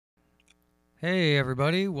Hey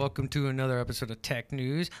everybody, welcome to another episode of Tech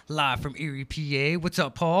News, live from Erie, PA. What's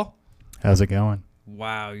up, Paul? How's it going?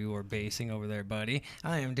 Wow, you are basing over there, buddy.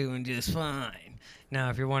 I am doing just fine.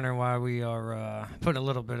 Now, if you're wondering why we are putting a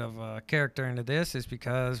little bit of character into this, is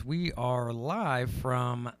because we are live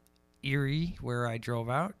from Erie, where I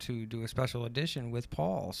drove out to do a special edition with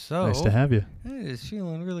Paul. So Nice to have you. it is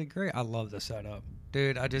feeling really great. I love the setup.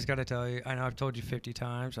 Dude, I just got to tell you, I know I've told you 50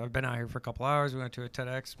 times. I've been out here for a couple hours. We went to a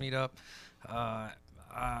TEDx meetup.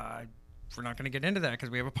 We're not going to get into that because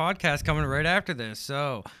we have a podcast coming right after this.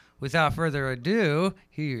 So without further ado,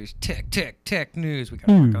 here's tech news. We got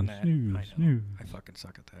to work on that. I fucking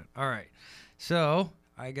suck at that. All right. So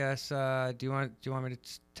I guess, do you want me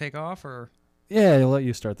to take off or? Yeah, I'll let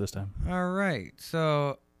you start this time. All right.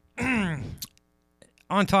 So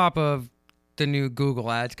on top of the new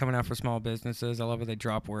Google ads coming out for small businesses, I love how they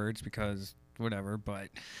drop words because whatever, but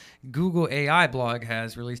Google AI blog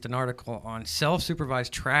has released an article on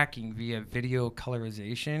self-supervised tracking via video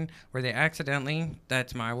colorization, where they accidentally,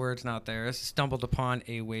 that's my words, not theirs, stumbled upon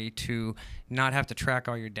a way to not have to track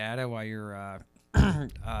all your data while you're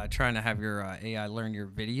trying to have your AI learn your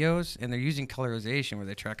videos. And they're using colorization, where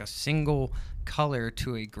they track a single color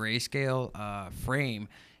to a grayscale frame,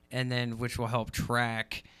 and then which will help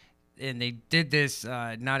track. And they did this,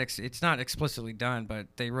 it's not explicitly done, but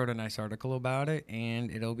they wrote a nice article about it, and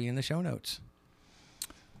it'll be in the show notes.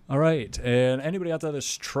 All right. And anybody out there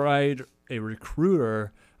that's tried a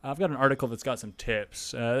recruiter, I've got an article that's got some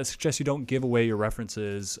tips. That suggests you don't give away your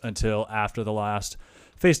references until after the last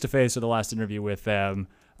face-to-face or the last interview with them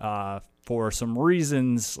for some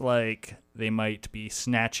reasons, like they might be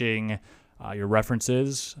snatching your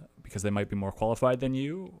references because they might be more qualified than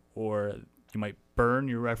you, or you might burn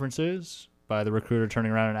your references by the recruiter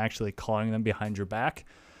turning around and actually calling them behind your back.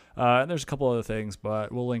 And there's a couple other things,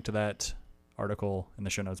 but we'll link to that article in the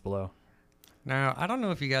show notes below. Now, I don't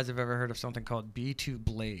know if you guys have ever heard of something called B2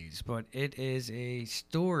 Blaze, but it is a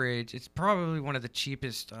storage. It's probably one of the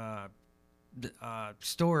cheapest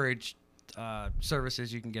storage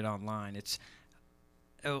services you can get online. It's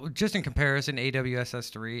just in comparison, AWS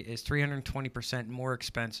S3 is 320% more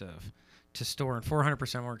expensive to store and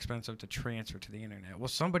 400% more expensive to transfer to the internet. Well,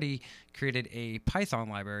 somebody created a Python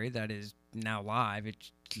library that is now live. It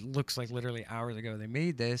looks like literally hours ago they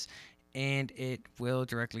made this, and it will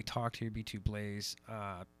directly talk to your B2 Blaze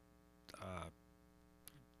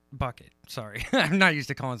bucket. Sorry, I'm not used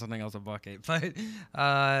to calling something else a bucket, but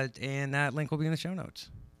and that link will be in the show notes.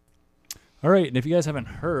 All right, and if you guys haven't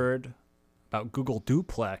heard about Google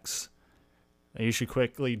Duplex, you should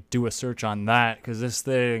quickly do a search on that, because this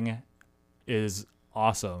thing is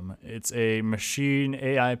awesome. It's a machine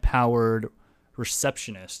AI powered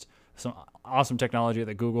receptionist. Some awesome technology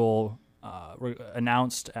that Google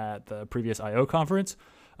announced at the previous I/O conference.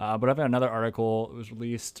 But I've got another article that was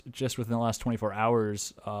released just within the last 24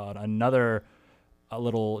 hours on another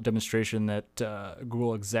little demonstration that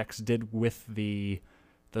Google execs did with the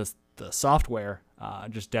software,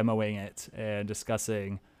 just demoing it and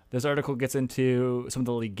discussing. This article gets into some of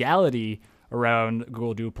the legality around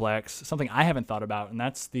Google Duplex, something I haven't thought about, and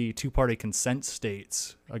that's the two-party consent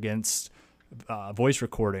states against voice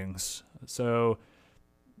recordings. So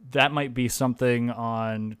that might be something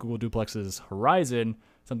on Google Duplex's horizon,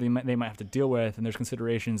 something they might have to deal with, and there's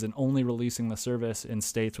considerations in only releasing the service in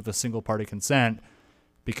states with a single-party consent,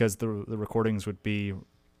 because the recordings would be,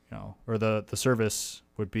 or the service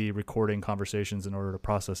would be recording conversations in order to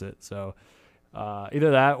process it. So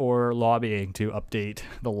either that or lobbying to update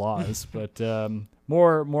the laws. But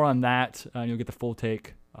more on that. You'll get the full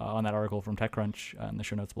take on that article from TechCrunch in the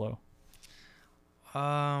show notes below.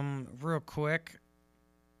 Real quick,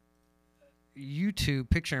 YouTube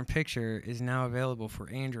Picture-in-Picture is now available for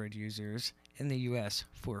Android users in the U.S.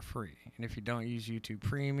 for free. And if you don't use YouTube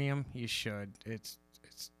Premium, you should. It's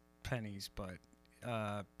pennies, but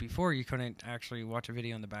before you couldn't actually watch a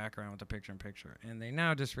video in the background with the picture-in-picture, and they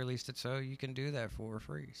now just released it so you can do that for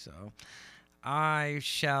free. So I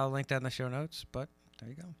shall link that in the show notes, but there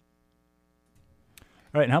you go.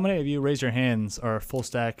 All right, and how many of you, raise your hands, are full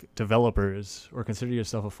stack developers or consider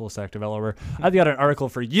yourself a full stack developer? I've got an article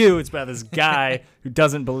for you. It's about this guy who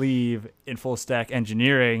doesn't believe in full stack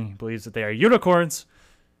engineering. He believes that they are unicorns.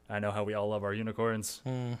 I know how we all love our unicorns.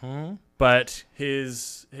 Mm-hmm. But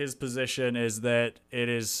his position is that it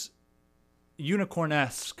is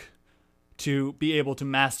unicorn-esque to be able to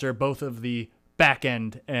master both of the back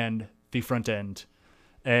end and the front end.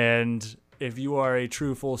 And if you are a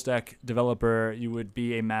true full-stack developer, you would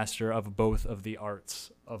be a master of both of the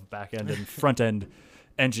arts of back end and front end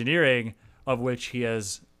engineering, of which he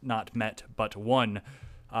has not met but one.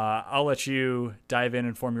 I'll let you dive in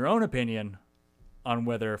and form your own opinion on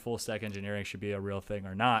whether full stack engineering should be a real thing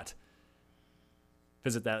or not.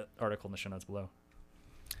 Visit that article in the show notes below.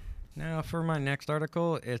 Now, for my next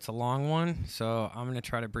article, it's a long one, so I'm going to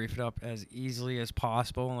try to brief it up as easily as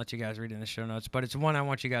possible and let you guys read it in the show notes. But it's one I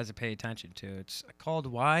want you guys to pay attention to. It's called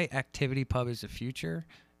Why ActivityPub is the Future.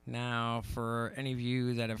 Now, for any of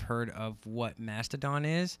you that have heard of what Mastodon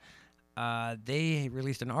is, they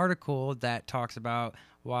released an article that talks about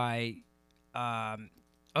why.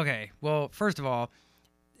 Okay, well, first of all,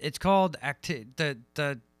 it's called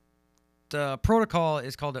the protocol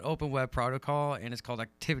is called an open web protocol, and it's called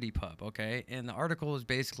ActivityPub, okay? And the article is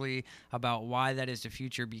basically about why that is the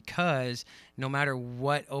future, because no matter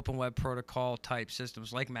what open web protocol type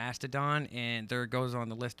systems like Mastodon, and there goes on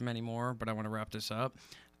the list many more, but I want to wrap this up,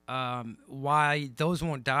 why those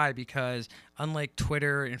won't die, because unlike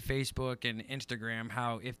Twitter and Facebook and Instagram,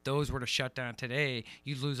 how if those were to shut down today,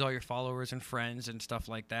 you'd lose all your followers and friends and stuff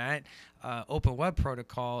like that. Open web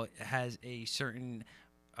protocol has a certain...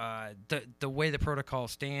 the way the protocol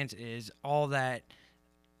stands is all that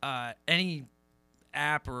any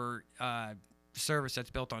app or service that's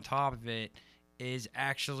built on top of it is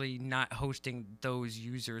actually not hosting those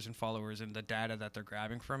users and followers and the data that they're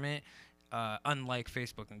grabbing from it, unlike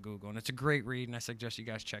Facebook and Google. And it's a great read, and I suggest you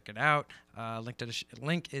guys check it out.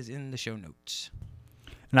 Link is in the show notes.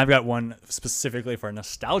 And I've got one specifically for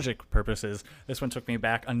nostalgic purposes. This one took me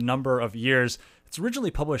back a number of years. It's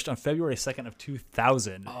originally published on February 2nd of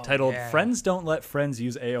 2000, titled Friends Don't Let Friends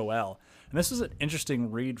Use AOL. And this was an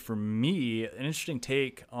interesting read for me, an interesting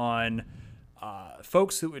take on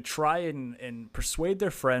folks who would try and persuade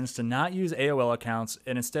their friends to not use AOL accounts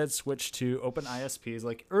and instead switch to open ISPs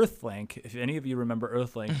like Earthlink, if any of you remember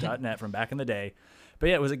earthlink.net from back in the day. But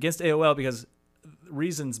yeah, it was against AOL because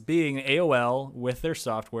reasons being AOL with their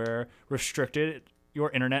software restricted your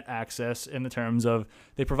internet access in the terms of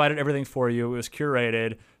they provided everything for you. It was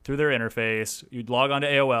curated through their interface. You'd log on to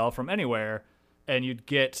AOL from anywhere and you'd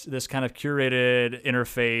get this kind of curated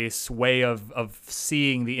interface way of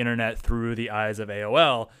seeing the internet through the eyes of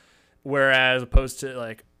AOL. Whereas opposed to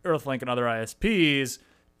like Earthlink and other ISPs,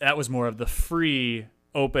 that was more of the free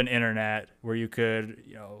open internet where you could,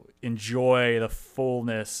 enjoy the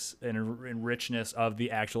fullness and richness of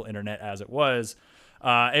the actual internet as it was.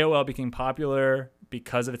 AOL became popular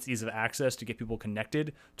because of its ease of access to get people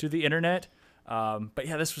connected to the internet. But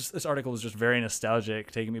yeah, this article was just very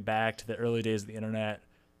nostalgic, taking me back to the early days of the internet,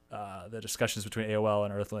 the discussions between AOL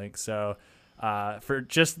and Earthlink. So for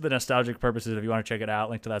just the nostalgic purposes, if you want to check it out,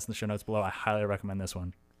 link to that's in the show notes below. I highly recommend this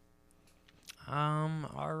one.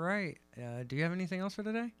 All right. Do you have anything else for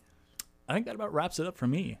today? I think that about wraps it up for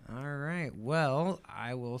me. All right. Well,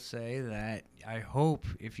 I will say that I hope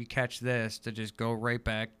if you catch this to just go right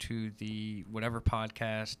back to the whatever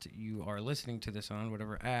podcast you are listening to this on,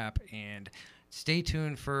 whatever app, and stay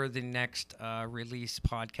tuned for the next release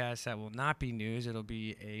podcast that will not be news. It'll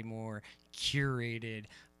be a more curated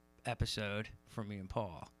episode from me and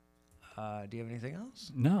Paul. Do you have anything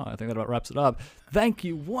else? No, I think that about wraps it up. Thank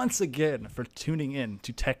you once again for tuning in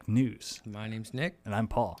to Tech News. My name's Nick. And I'm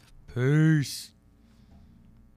Paul. Peace.